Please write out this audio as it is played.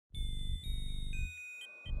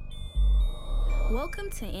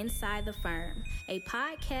Welcome to Inside the Firm, a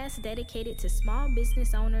podcast dedicated to small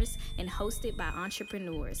business owners and hosted by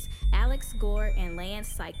entrepreneurs, Alex Gore and Lance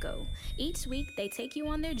Psycho. Each week, they take you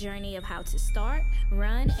on their journey of how to start,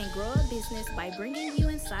 run, and grow a business by bringing you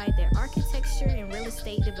inside their architecture and real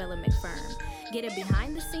estate development firm. Get a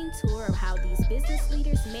behind-the-scenes tour of how these business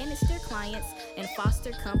leaders manage their clients and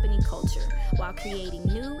foster company culture while creating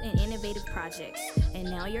new and innovative projects.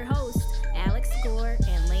 And now your hosts, Alex Gore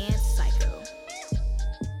and Lance Psycho.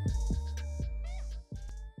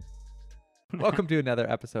 Welcome to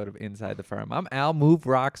another episode of Inside the Firm. I'm Al Move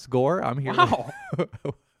Rocks Gore. I'm here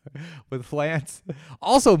with Lance,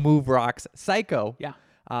 also Move Rocks Psycho. Yeah.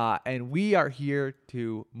 And we are here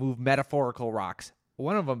to move metaphorical rocks.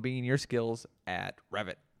 One of them being your skills at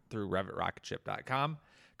Revit through RevitRocketship.com.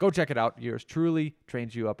 Go check it out. Yours truly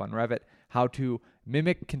trains you up on Revit, how to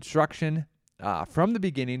mimic construction from the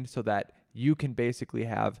beginning so that you can basically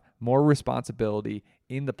have more responsibility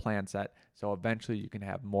in the plan set. So eventually you can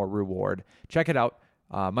have more reward. Check it out.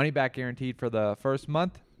 Money back guaranteed for the first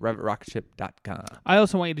month. RevitRocketship.com. I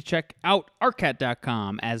also want you to check out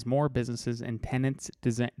ARCAT.com. As more businesses and tenants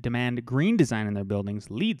demand green design in their buildings,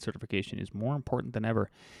 LEED certification is more important than ever.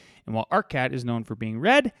 And while ARCAT is known for being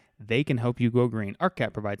red, they can help you go green.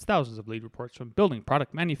 ARCAT provides thousands of LEED reports from building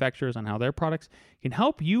product manufacturers on how their products can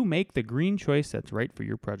help you make the green choice that's right for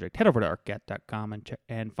your project. Head over to ARCAT.com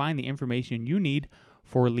and find the information you need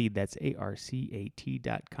for LEED. That's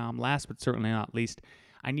ARCAT.com. Last but certainly not least,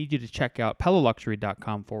 I need you to check out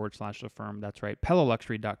PellowLuxury.com/the firm. That's right,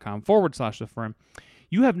 PellowLuxury.com/the firm.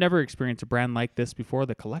 You have never experienced a brand like this before.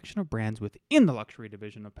 The collection of brands within the luxury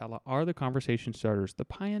division of Pella are the conversation starters, the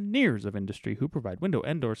pioneers of industry who provide window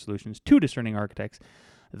and door solutions to discerning architects,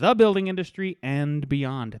 the building industry, and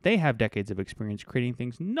beyond. They have decades of experience creating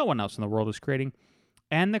things no one else in the world is creating,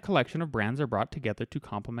 and the collection of brands are brought together to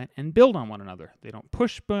complement and build on one another. They don't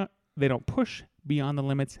push beyond the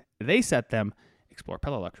limits. They set them. Explore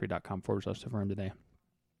PellowLuxury.com/the firm today.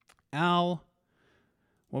 Al,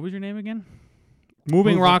 what was your name again?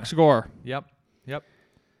 Moving Rocks Gore. Yep.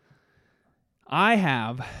 I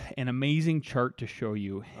have an amazing chart to show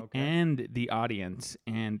you and the audience,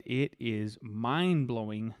 and it is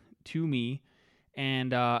mind-blowing to me.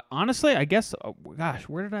 And honestly, I guess,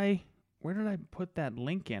 where did I put that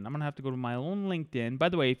link in? I'm going to have to go to my own LinkedIn. By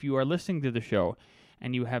the way, if you are listening to the show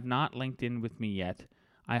and you have not linked in with me yet,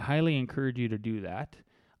 I highly encourage you to do that.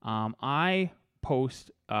 I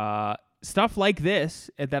post stuff like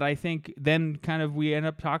this that I think then kind of we end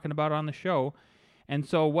up talking about on the show. And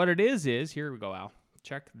so what it is, here we go, Al.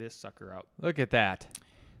 Check this sucker out. Look at that.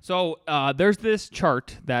 So there's this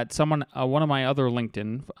chart that one of my other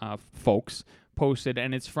LinkedIn folks posted,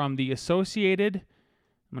 and it's from the Associated, I'm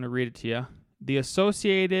going to read it to you, the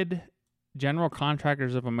Associated General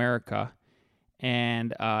Contractors of America,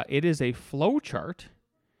 and it is a flow chart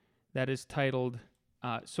that is titled,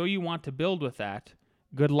 So You Want to Build With That,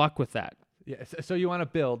 Good Luck With That. Yeah, so you want to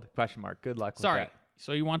build, ? Good luck with that.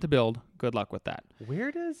 So you want to build, good luck with that.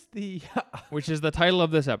 Where does the... Which is the title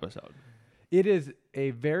of this episode. It is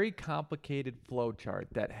a very complicated flow chart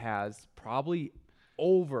that has probably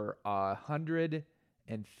over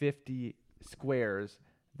 150 squares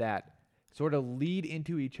that sort of lead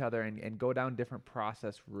into each other and go down different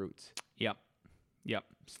process routes. Yep.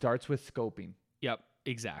 Starts with scoping. Yep,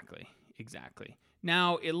 exactly.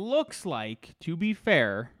 Now, it looks like, to be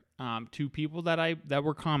fair, to people that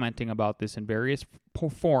were commenting about this in various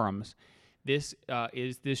forums, this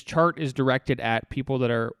chart is directed at people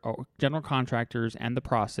that are general contractors and the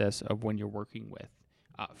process of when you're working with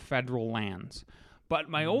federal lands. But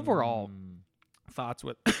my overall thoughts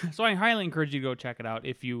with so I highly encourage you to go check it out.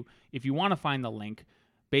 If you want to find the link,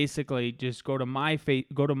 basically just go to my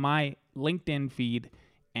LinkedIn feed,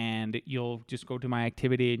 and you'll just go to my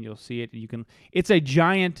activity and you'll see it. It's a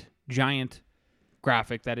giant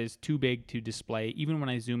graphic that is too big to display. Even when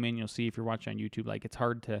I zoom in, you'll see, if you're watching on YouTube, like, it's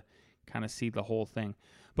hard to kind of see the whole thing.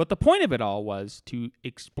 But the point of it all was to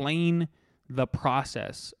explain the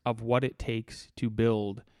process of what it takes to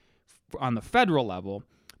build on the federal level,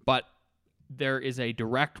 but there is a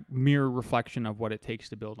direct mirror reflection of what it takes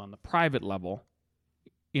to build on the private level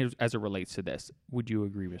as it relates to this. Would you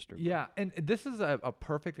agree, Mr. Yeah, and this is a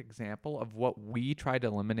perfect example of what we try to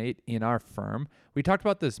eliminate in our firm. We talked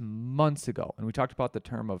about this months ago, and we talked about the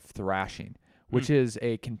term of thrashing, which is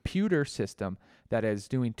a computer system that is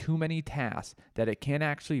doing too many tasks that it can't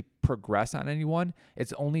actually progress on anyone.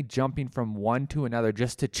 It's only jumping from one to another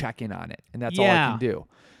just to check in on it, and that's all it can do.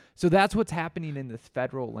 So that's what's happening in this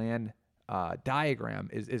federal land diagram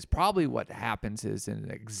is probably what happens is an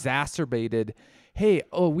exacerbated, hey,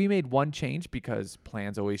 we made one change because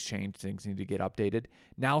plans always change, things need to get updated.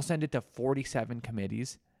 Now send it to 47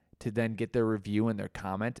 committees to then get their review and their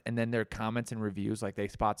comment, and then their comments and reviews, like they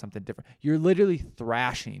spot something different. You're literally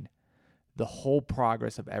thrashing the whole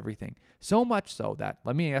progress of everything. So much so that,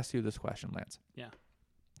 let me ask you this question, Lance. Yeah.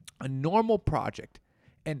 A normal project,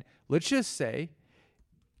 and let's just say,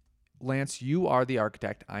 Lance, you are the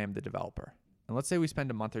architect, I am the developer. And let's say we spend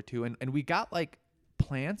a month or two and we got like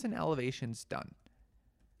plans and elevations done.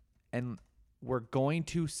 And we're going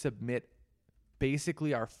to submit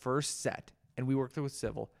basically our first set, and we worked with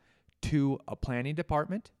civil, to a planning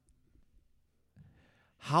department.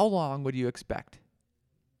 How long would you expect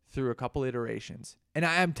through a couple iterations? And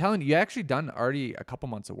I'm telling you, you actually done already a couple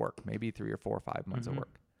months of work, maybe 3 or 4 or 5 months of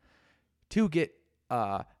work, to get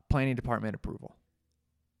planning department approval.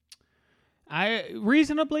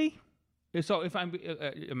 Reasonably. So if I'm,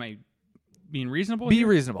 am I being reasonable? Be here?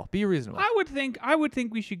 reasonable. Be reasonable. I would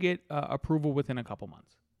think we should get approval within a couple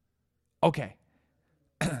months. Okay.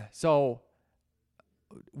 So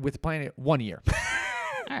with planning, 1 year.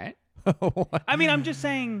 All right. I mean, I'm just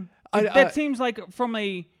saying that seems like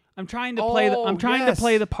I'm trying to play to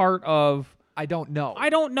play the part of I don't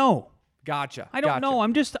know. Gotcha. I don't know.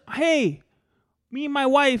 I'm just, hey, me and my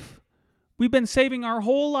wife, we've been saving our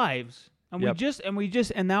whole lives. And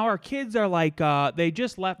and now our kids are like, they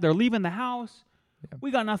just left. They're leaving the house. Yep.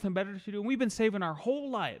 We got nothing better to do. And we've been saving our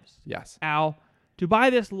whole lives. Yes. Al, to buy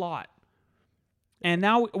this lot. And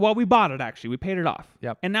now, we bought it actually. We paid it off.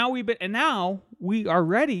 Yep. And now we are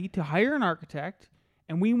ready to hire an architect.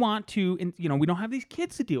 And we want to, we don't have these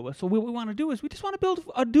kids to deal with. So what we want to do is we just want to build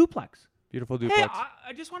a duplex. Beautiful duplex. Hey,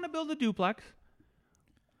 I just want to build a duplex.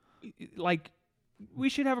 Like, we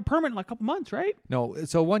should have a permit in like a couple months, right? No,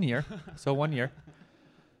 so 1 year.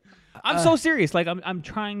 I'm so serious. Like I'm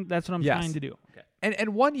trying. That's what I'm trying to do. Okay.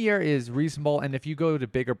 And 1 year is reasonable. And if you go to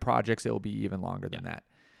bigger projects, it will be even longer than that.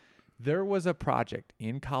 There was a project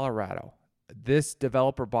in Colorado. This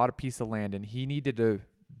developer bought a piece of land, and he needed to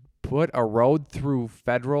put a road through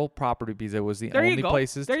federal property because it was the only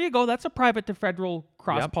places. There you go. That's a private to federal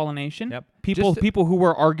cross-pollination. Yep. People who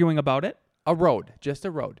were arguing about it. A road, just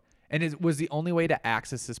a road. And it was the only way to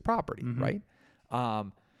access this property, right?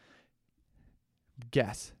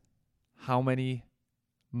 Guess how many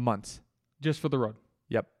months? Just for the road.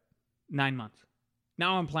 Yep. 9 months.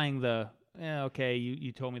 Now I'm playing okay,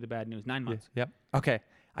 you told me the bad news. 9 months. Yep. Okay.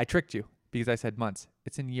 I tricked you because I said months.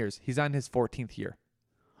 It's in years. He's on his 14th year.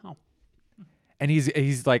 Oh. And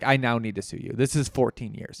he's like, I now need to sue you. This is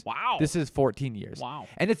 14 years. Wow. This is 14 years. Wow.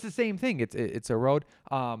 And it's the same thing. It's a road.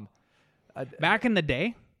 Back in the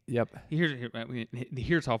day. Yep.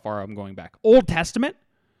 Here's how far I'm going back. Old Testament,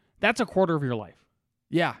 that's a quarter of your life.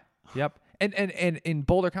 Yeah. Yep. And in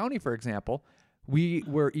Boulder County, for example, we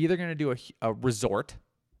were either going to do a resort,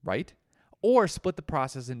 right? Or split the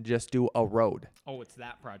process and just do a road. Oh, it's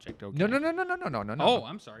that project. Okay. No. Oh,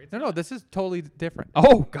 I'm sorry. No, this is totally different.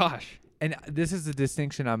 Oh, gosh. And this is the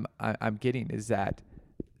distinction I'm getting is that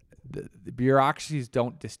the bureaucracies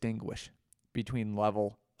don't distinguish between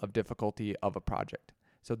level of difficulty of a project.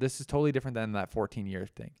 So this is totally different than that 14-year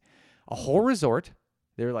thing. A whole resort,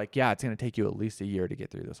 they're like, yeah, it's going to take you at least a year to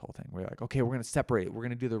get through this whole thing. We're like, okay, we're going to separate it. We're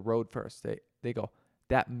going to do the road first. They go,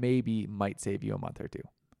 that might save you a month or two.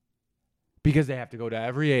 Because they have to go to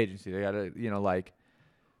every agency. They got to,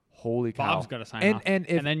 holy cow. Bob's got to sign off. And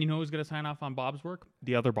then you know who's going to sign off on Bob's work?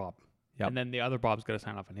 The other Bob. Yep. And then the other Bob's got to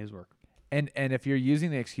sign off on his work. And if you're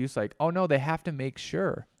using the excuse like, oh, no, they have to make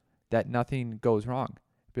sure that nothing goes wrong.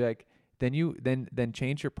 Be like, then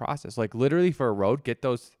change your process. Like literally for a road, get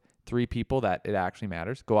those 3 people that it actually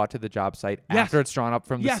matters. Go out to the job site after it's drawn up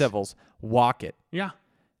from the civils. Walk it. Yeah.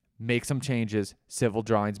 Make some changes. Civil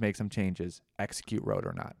drawings, make some changes. Execute road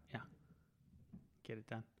or not. Yeah. Get it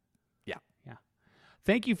done. Yeah. Yeah.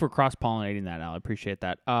 Thank you for cross-pollinating that, Al. I appreciate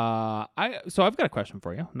that. So I've got a question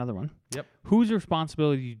for you. Another one. Yep. Whose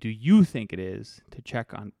responsibility do you think it is to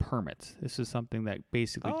check on permits? This is something that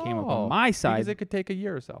basically came up on my side. Because it could take a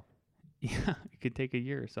year or so. Yeah, it could take a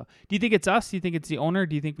year or so. Do you think it's us? Do you think it's the owner?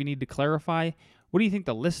 Do you think we need to clarify? What do you think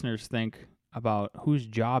the listeners think about whose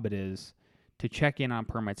job it is to check in on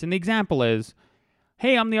permits? And the example is,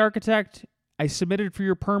 hey, I'm the architect. I submitted for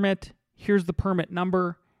your permit. Here's the permit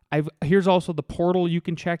number. Here's also the portal you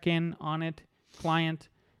can check in on it, client.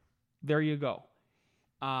 There you go.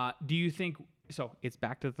 Do you think so? It's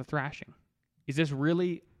back to the thrashing. Is this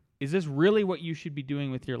really what you should be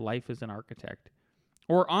doing with your life as an architect?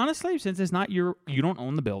 Or honestly, since it's not you don't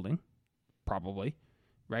own the building, probably,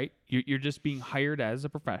 right? You're just being hired as a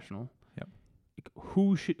professional. Yep.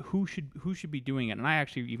 who should be doing it? And I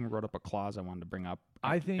actually even wrote up a clause I wanted to bring up.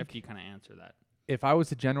 I think after you kind of answer that. If I was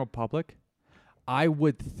the general public, I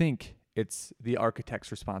would think it's the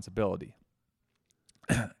architect's responsibility.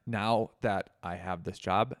 Now that I have this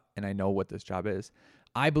job and I know what this job is,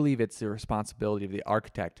 I believe it's the responsibility of the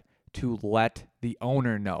architect to let the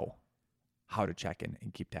owner know how to check in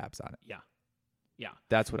and keep tabs on it. Yeah.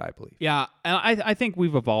 That's what I believe. Yeah, and I think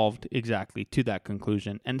we've evolved exactly to that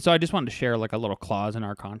conclusion. And so I just wanted to share like a little clause in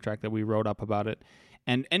our contract that we wrote up about it.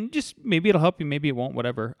 And just maybe it'll help you, maybe it won't,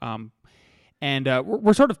 whatever. And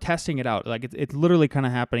we're sort of testing it out. Like it's literally kind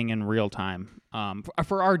of happening in real time.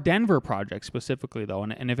 For our Denver project specifically, though,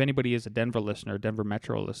 and if anybody is a Denver listener, Denver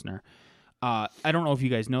Metro listener, I don't know if you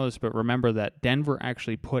guys know this, but remember that Denver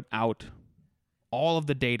actually put out all of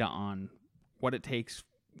the data on what it takes,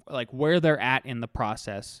 like where they're at in the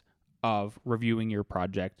process of reviewing your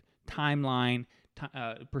project, timeline,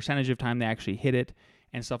 percentage of time they actually hit it,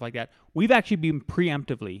 and stuff like that. We've actually been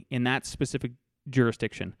preemptively in that specific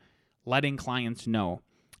jurisdiction letting clients know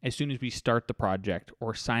as soon as we start the project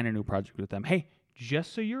or sign a new project with them, hey,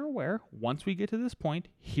 just so you're aware, once we get to this point,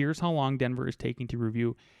 here's how long Denver is taking to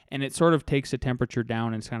review. And it sort of takes the temperature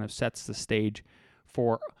down and kind of sets the stage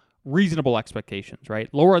for reasonable expectations, right?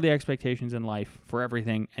 Lower the expectations in life for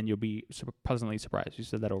everything, and you'll be pleasantly surprised. You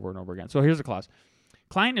said that over and over again. So here's the clause.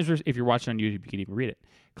 Client is, if you're watching on YouTube, you can even read it.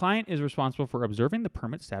 Client is responsible for observing the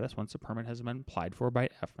permit status once the permit has been applied for by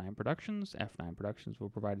F9 Productions. F9 Productions will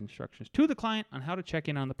provide instructions to the client on how to check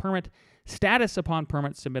in on the permit status upon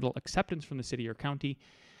permit submittal, acceptance from the city or county.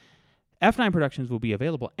 F9 Productions will be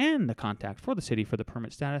available and the contact for the city for the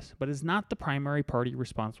permit status, but is not the primary party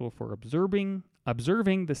responsible for observing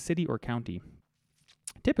the city or county.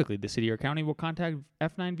 Typically, the city or county will contact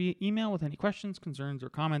F9 via email with any questions, concerns, or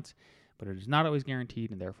comments, but it is not always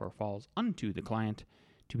guaranteed and therefore falls unto the client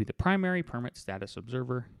to be the primary permit status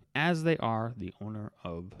observer, as they are the owner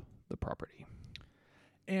of the property.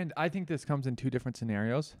 And I think this comes in two different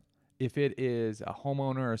scenarios. If it is a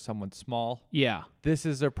homeowner or someone small, Yeah. this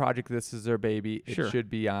is their project, this is their baby, it Sure. should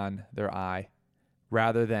be on their eye,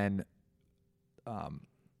 rather than,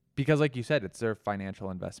 because like you said, it's their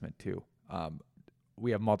financial investment too.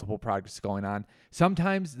 We have multiple projects going on.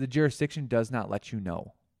 Sometimes the jurisdiction does not let you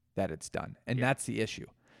know that it's done, and that's the issue.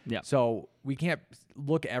 Yeah. So we can't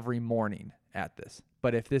look every morning at this,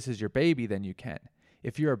 but if this is your baby, then you can.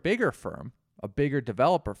 If you're a bigger firm, a bigger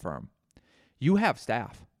developer firm, you have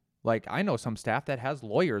staff. Like I know some staff that has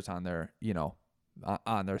lawyers on their,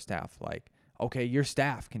 on their staff. Like, okay, your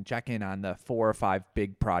staff can check in on the 4 or 5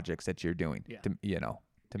 big projects that you're doing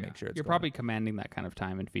to make sure it's You're going probably commanding that kind of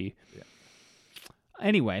time and fee. Yeah.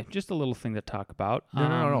 Anyway, just a little thing to talk about.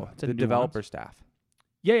 No. It's a The nuance. developer staff.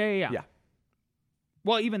 Yeah. Yeah.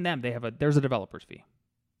 Well, even them, there's a developer's fee.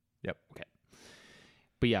 Yep. Okay.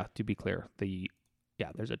 But yeah, to be clear,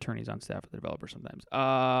 there's attorneys on staff at the developer sometimes.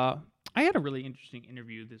 I had a really interesting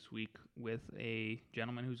interview this week with a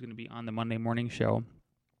gentleman who's going to be on the Monday morning show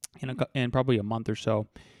in probably a month or so.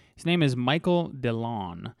 His name is Michael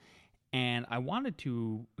DeLon. And I wanted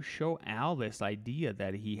to show Al this idea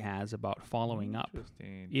that he has about following up.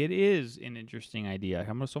 Interesting. It is an interesting idea.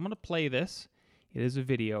 I'm going to play this. It is a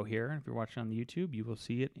video here. If you're watching on the YouTube, you will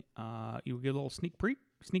see it. You will get a little sneak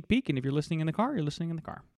peek. And if you're listening in the car, you're listening in the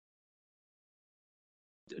car.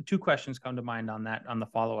 Two questions come to mind on that, on the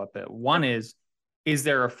follow-up bit. One is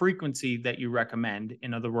there a frequency that you recommend?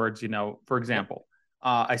 In other words, for example,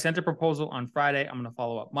 I sent a proposal on Friday. I'm going to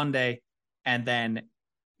follow up Monday. And then,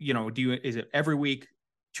 is it every week,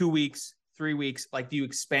 2 weeks, 3 weeks? Like, do you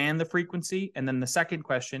expand the frequency? And then the second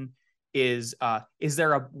question is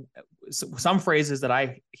there some phrases that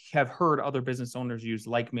I have heard other business owners use,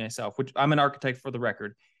 like myself, which I'm an architect for the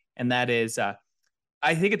record. And that is, I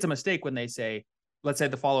think it's a mistake when they say, let's say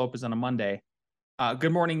the follow-up is on a Monday.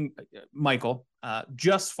 Good morning, Michael.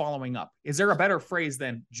 Just following up. Is there a better phrase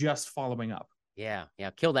than just following up? Yeah.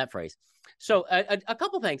 Kill that phrase. So a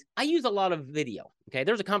couple things. I use a lot of video. Okay.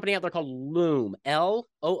 There's a company out there called Loom,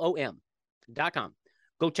 LOOM.com.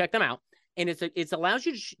 Go check them out. And it allows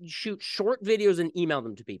you to shoot short videos and email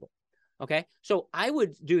them to people. Okay. So I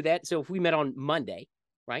would do that. So if we met on Monday,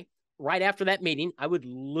 right after that meeting, I would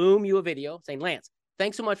Loom you a video saying, Lance,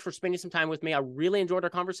 thanks so much for spending some time with me. I really enjoyed our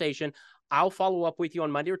conversation. I'll follow up with you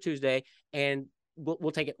on Monday or Tuesday, and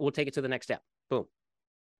we'll take it to the next step. Boom.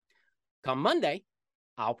 Come Monday,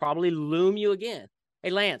 I'll probably Loom you again.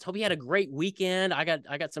 Hey, Lance, hope you had a great weekend. I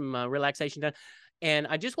got some relaxation done, and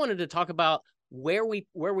I just wanted to talk about where we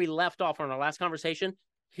left off on our last conversation.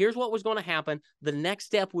 Here's what was going to happen. The next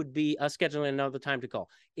step would be us scheduling another time to call.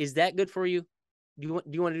 Is that good for you? Do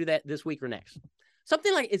you want to do that this week or next?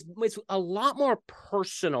 something like it's a lot more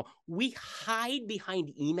personal. We hide behind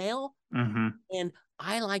email, and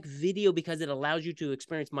I like video because it allows you to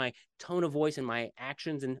experience my tone of voice and my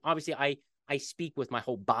actions. And obviously, I speak with my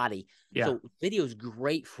whole body. Yeah. So video is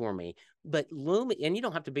great for me. But Loom, and you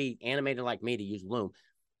don't have to be animated like me to use Loom,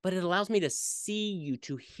 but it allows me to see you,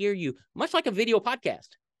 to hear you, much like a video podcast,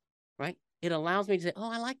 right? It allows me to say, oh,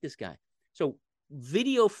 I like this guy. So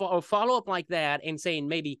video follow up like that, and saying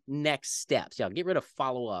maybe next steps. Yeah, get rid of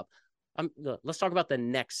follow up. Let's talk about the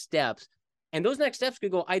next steps. And those next steps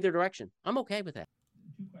could go either direction. I'm okay with that.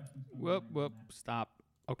 Whoop, stop.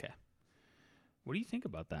 Okay. What do you think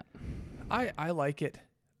about that? I like it.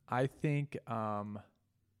 I think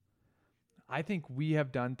we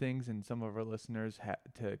have done things, and some of our listeners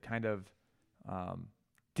to kind of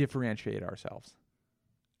differentiate ourselves.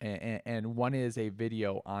 And one is a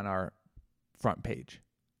video on our front page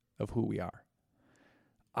of who we are.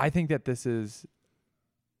 I think this is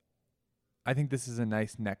a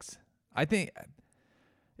nice next. I think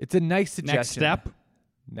it's a nice suggestion.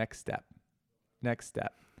 Next step.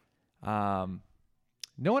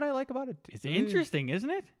 Know what I like about it? It's interesting, isn't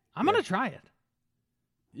it? I'm going to try it.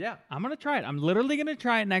 Yeah. I'm going to try it. I'm literally going to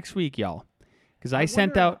try it next week, y'all. Because I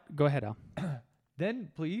sent out... Go ahead, Al. Then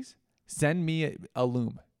please send me a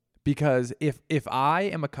Loom. Because if I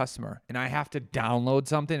am a customer and I have to download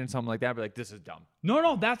something and something like that, I'd be like, this is dumb.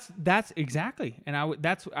 No, that's exactly. And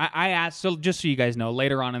I asked, so just so you guys know,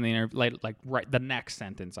 later on in the interview, the next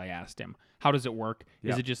sentence, I asked him, how does it work?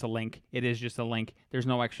 Is it just a link? It is just a link. There's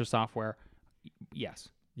no extra software. Yes.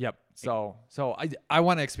 Yep. So I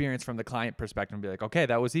want to experience from the client perspective and be like, okay,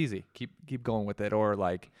 that was easy. Keep going with it. Or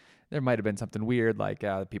like there might have been something weird, like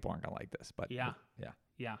people aren't gonna like this. But yeah.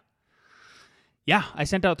 Yeah, I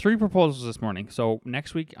sent out 3 proposals this morning. So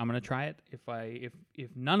next week I'm gonna try it. If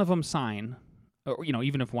none of them sign, or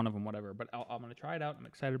even if one of them, whatever. But I'm gonna try it out. I'm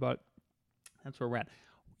excited about it. That's where we're at.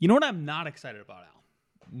 You know what I'm not excited about,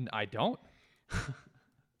 Al? I don't.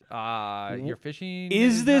 Your fishing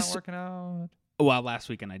is not working out? Well, last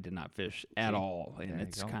weekend I did not fish at all, and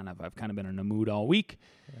I've kind of been in a mood all week.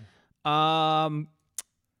 Yeah.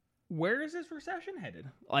 Where is this recession headed?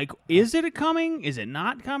 Like, is it coming? Is it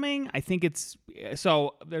not coming? I think it's...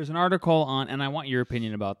 So there's an article on, and I want your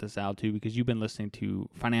opinion about this, Al, too, because you've been listening to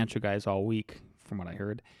financial guys all week, from what I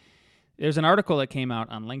heard. There's an article that came out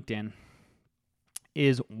on LinkedIn.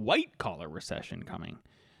 Is white-collar recession coming?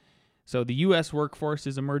 So the U.S. workforce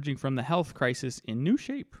is emerging from the health crisis in a new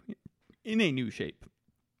shape.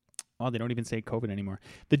 Well, they don't even say COVID anymore.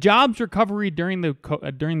 The jobs recovery during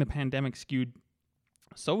the pandemic skewed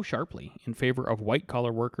so sharply in favor of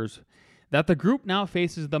white-collar workers that the group now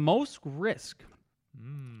faces the most risk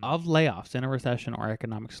of layoffs in a recession or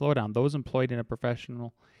economic slowdown. Those employed in a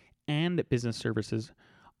professional and business services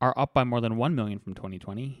are up by more than 1 million from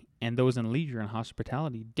 2020, and those in leisure and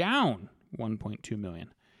hospitality down 1.2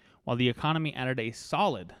 million. While the economy added a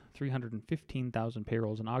solid 315,000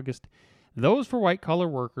 payrolls in August, those for white-collar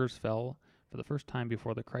workers fell for the first time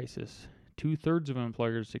before the crisis. 2/3 of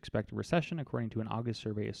employers expect a recession, according to an August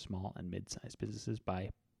survey of small and mid-sized businesses by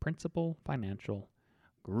Principal Financial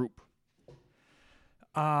Group.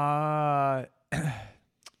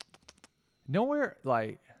 Nowhere,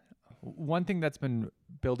 like, one thing that's been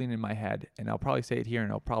building in my head, and I'll probably say it here, and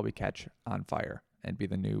it'll probably catch on fire and be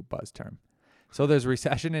the new buzz term. So there's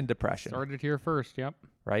recession and depression. Started here first, yep.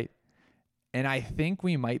 Right? And I think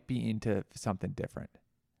we might be into something different.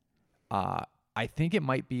 I think it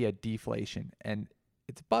might be a deflation. And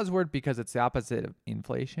it's a buzzword because it's the opposite of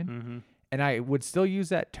inflation. Mm-hmm. And I would still use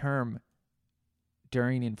that term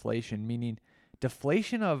during inflation, meaning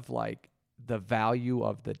deflation of like the value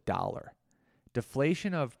of the dollar,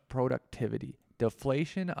 deflation of productivity,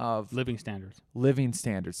 deflation of living standards.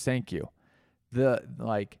 Thank you. The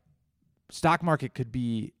stock market could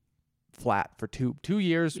be flat for two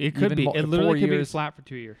years. It could be. It literally could be flat for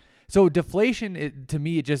 2 years. So deflation, to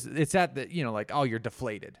me, it's at the, you're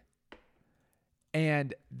deflated.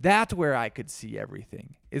 And that's where I could see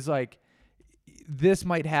everything. Is like, this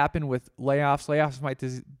might happen with layoffs. Layoffs might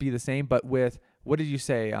be the same, but with, what did you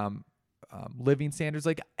say, living standards?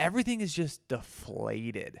 Like, everything is just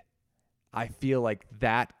deflated. I feel like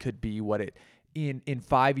that could be what it, in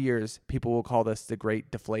 5 years, people will call this the Great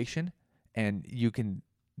Deflation. And you can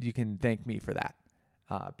thank me for that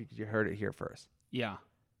because you heard it here first. Yeah,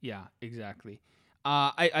 exactly.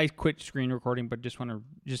 I quit screen recording, but just want to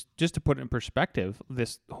just to put it in perspective,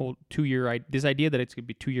 this whole 2 year this idea that it's going to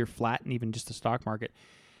be 2 year flat and even just the stock market.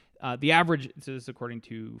 The average, so this is according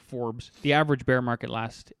to Forbes, the average bear market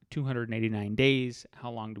lasts 289 days. How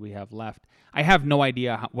long do we have left? I have no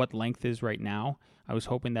idea what length is right now. I was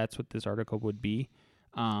hoping that's what this article would be.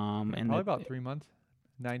 And Probably about 3 months,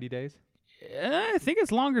 90 days. I think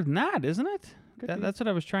it's longer than that, isn't it? Could be. That's what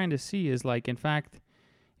I was trying to see. Is like, in fact,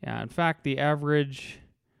 the average.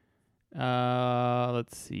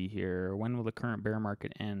 Let's see here. When will the current bear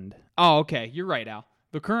market end? Oh, okay. You're right, Al.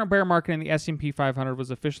 The current bear market in the S&P 500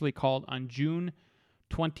 was officially called on June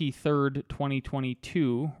 23rd,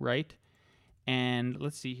 2022, right? And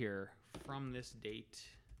let's see here. From this date,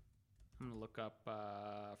 I'm going to look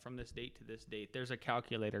up from this date to this date. There's a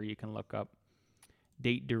calculator you can look up.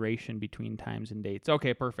 Date duration between times and dates.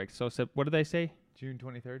 Okay, perfect. So what did I say? June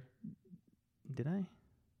 23rd. Did I?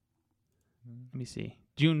 Let me see.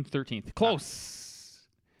 June 13th. Close.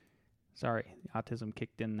 Sorry, autism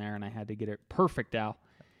kicked in there, and I had to get it perfect, Al.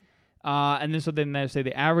 And then they say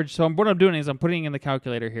the average. So what I'm doing is I'm putting in the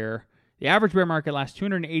calculator here. The average bear market lasts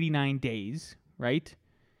 289 days, right?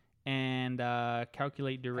 And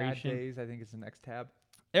calculate duration. Add days, I think, is the next tab.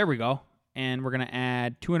 There we go. And we're going to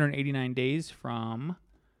add 289 days from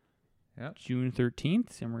June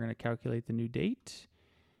 13th, and we're going to calculate the new date.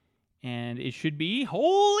 And it should be,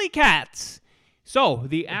 holy cats. So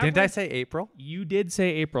the average, Didn't I say April? You did say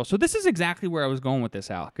April. So this is exactly where I was going with this,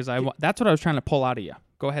 Al, because that's what I was trying to pull out of you.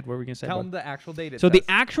 Go ahead. What were we going to say? Tell them the actual date. So the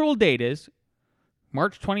actual date is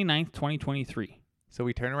March 29th, 2023. So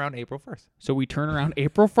we turn around April 1st. So we turn around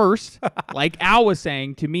April 1st, like Al was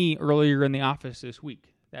saying to me earlier in the office this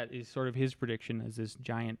week. That is sort of his prediction, is this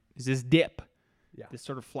dip, this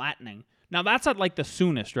sort of flattening. Now, that's at like the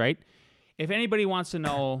soonest, right? If anybody wants to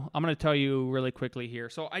know, I'm going to tell you really quickly here.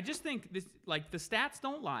 So I just think this, like, the stats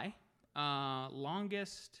don't lie.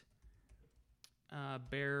 Longest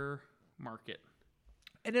bear market.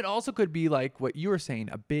 And it also could be like what you were saying,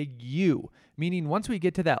 a big U, meaning once we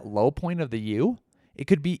get to that low point of the U, it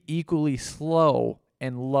could be equally slow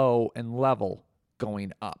and low and level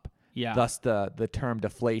going up. Yeah. Thus the term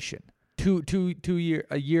deflation.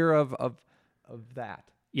 A year of that.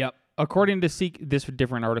 Yep. According to this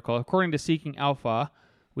different article, according to Seeking Alpha,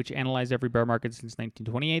 which analyzed every bear market since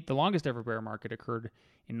 1928, the longest ever bear market occurred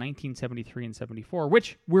in 1973 and 74,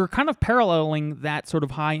 which we're kind of paralleling that sort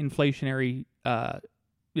of high inflationary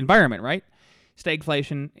environment, right?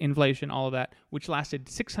 Stagflation, inflation, all of that, which lasted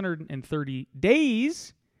 630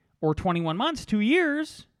 days or 21 months, 2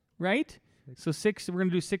 years, right? So we're going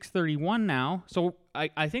to do 631 now. So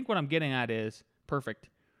I think what I'm getting at is perfect.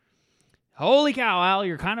 Holy cow, Al,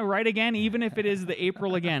 you're kind of right again, even if it is the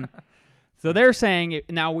April again. So they're saying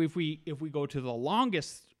now if we go to the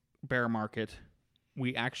longest bear market,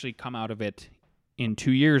 we actually come out of it in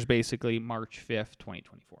 2 years, basically March 5th,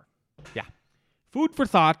 2024. Yeah. Food for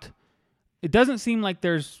thought. It doesn't seem like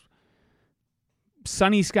there's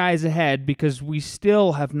sunny skies ahead because we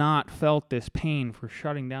still have not felt this pain for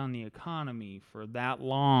shutting down the economy for that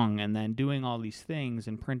long and then doing all these things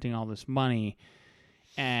and printing all this money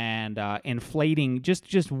and inflating,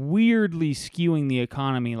 just weirdly skewing the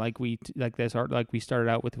economy like we started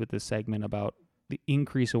out with this segment about the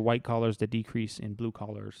increase of white collars, the decrease in blue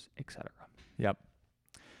collars, etc. Yep.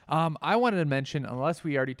 I wanted to mention, unless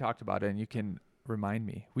we already talked about it, and you can remind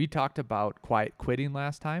me, we talked about quiet quitting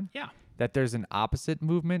last time. Yeah. That there's an opposite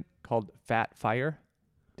movement called Fat Fire.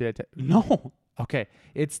 No. Okay.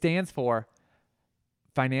 It stands for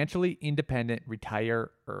financially independent,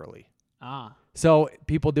 retire early. Ah. So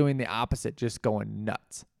people doing the opposite, just going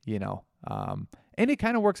nuts, and it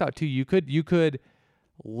kind of works out too. You could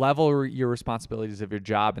level your responsibilities of your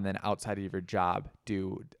job, and then outside of your job,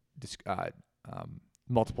 do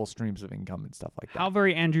multiple streams of income and stuff like that. How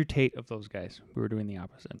very Andrew Tate of those guys. We were doing the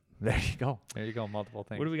opposite. There you go. Multiple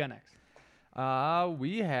things. What do we got next?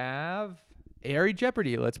 We have Airy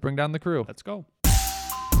Jeopardy. Let's bring down the crew. Let's go.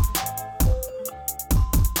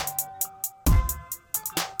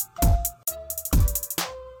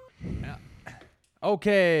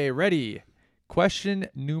 Okay, ready. Question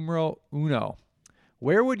numero uno.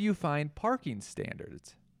 Where would you find parking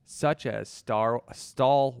standards such as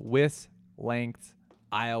stall width, length,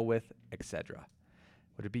 aisle width, etc.?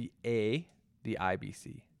 Would it be A, the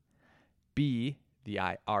IBC, B, the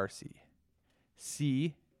IRC,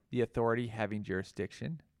 C, the authority having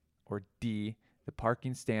jurisdiction, or D, the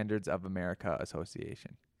Parking Standards of America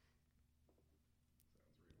Association?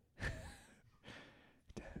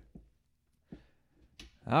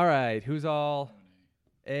 All right, who's all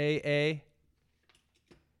A?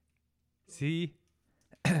 C?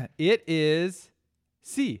 It is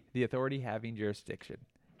C, the authority having jurisdiction.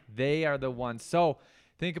 They are the ones. So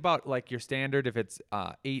think about like your standard, if it's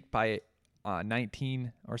 8 by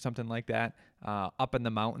 19 or something like that. Up in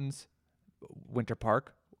the mountains, Winter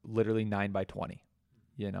Park, literally 9 by 20.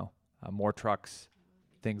 More trucks,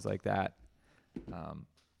 things like that.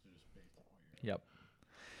 Yep.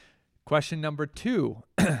 Question number 2.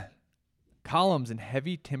 Columns in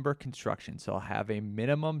heavy timber construction shall have a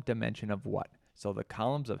minimum dimension of what? So the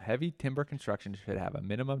columns of heavy timber construction should have a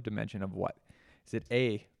minimum dimension of what? Is it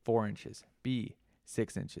A, 4 inches, B,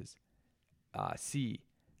 6 inches, C,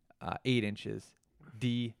 8 inches,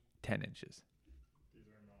 D, 10 inches?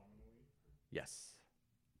 Yes.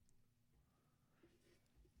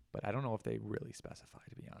 But I don't know if they really specify,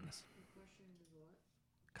 to be honest.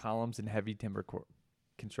 Columns in heavy timber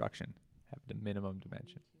construction have the minimum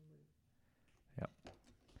dimension. Yep.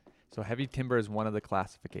 So heavy timber is one of the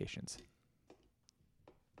classifications.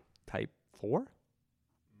 Type 4?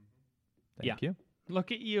 Thank you.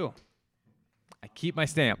 Look at you. I keep my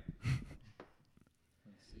stamp.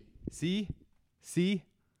 C,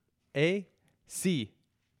 A, C,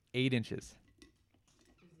 8 inches.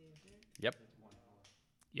 Yep.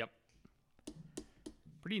 Yep.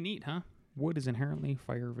 Pretty neat, huh? Wood is inherently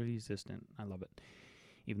fire resistant. I love it,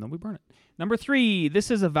 even though we burn it. Number 3, this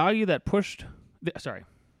is a value that pushed.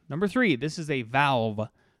 Number 3, this is a valve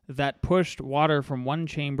that pushed water from one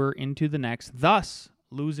chamber into the next, thus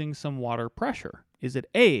losing some water pressure. Is it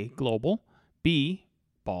A, global, B,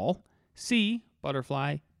 ball, C,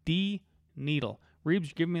 butterfly, D, needle?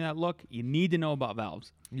 Reeves, give me that look. You need to know about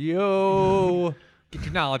valves. Yo, get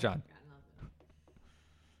your knowledge on.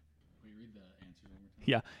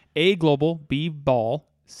 Yeah. A, global, B, ball,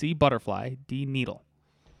 C, butterfly, D, needle.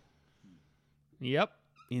 Yep.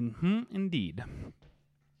 Indeed.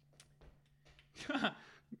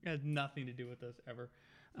 Has nothing to do with this ever.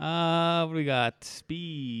 What do we got?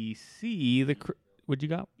 B, C. What'd you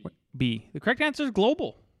got? B. The correct answer is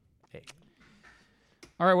global. A.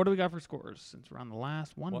 All right, what do we got for scores? Since we're on the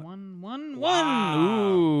last one. Wow.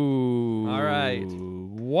 Ooh. All right.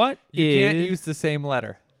 What You can't use the same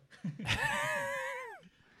letter.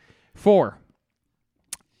 4.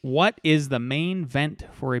 What is the main vent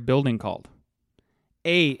for a building called?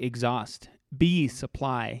 A, exhaust, B,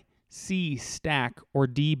 supply, C, stack, or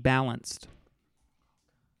D, balanced?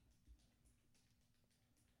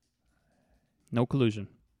 No collusion.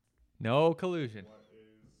 No collusion.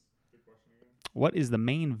 What is the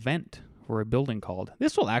main vent for a building called?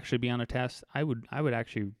 This will actually be on a test. I would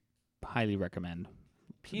actually highly recommend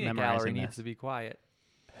Peanut memorizing gallery this. needs to be quiet.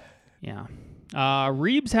 Yeah.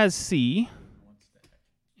 Reeves has C.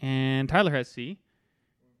 And Tyler has C.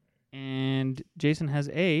 And Jason has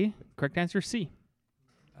A. Correct answer, C.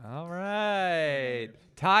 All right.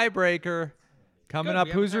 Tiebreaker. Coming Good, up.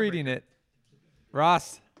 we have a Who's reading it?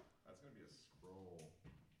 Ross. That's going to be a scroll.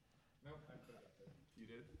 No, I put it up there. You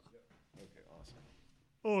did? Yep. Okay, awesome.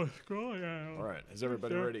 Oh, scroll, yeah. All right, is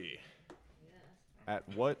everybody ready? At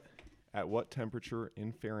what temperature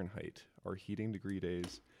in Fahrenheit are heating degree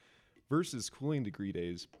days versus cooling degree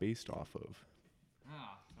days based off of?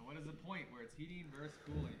 So what is the point where it's heating versus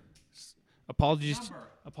cooling?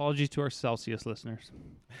 Apologies to our Celsius listeners.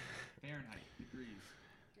 Fahrenheit degrees.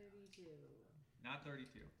 32. Not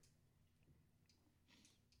 32.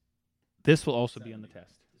 This will also be on the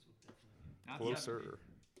test. Not Closer.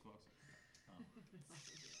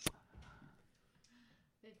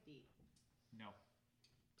 50. No.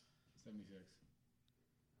 69.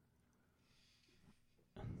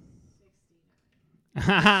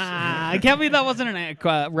 I can't believe that wasn't an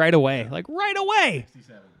right away. Like right away.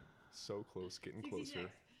 67. So close, getting closer. 66.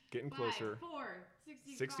 Getting 5, closer. 4,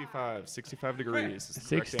 65. 65 degrees. is the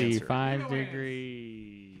correct answer. 65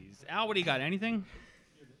 degrees. Al, what do you got? Anything?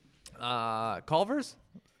 Culver's?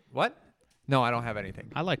 What? No, I don't have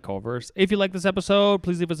anything. I like Culver's. If you like this episode,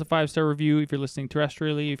 please leave us a 5-star review. If you're listening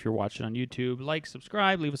terrestrially, if you're watching on YouTube, like,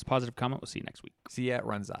 subscribe, leave us a positive comment. We'll see you next week. See ya at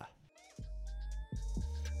Runza.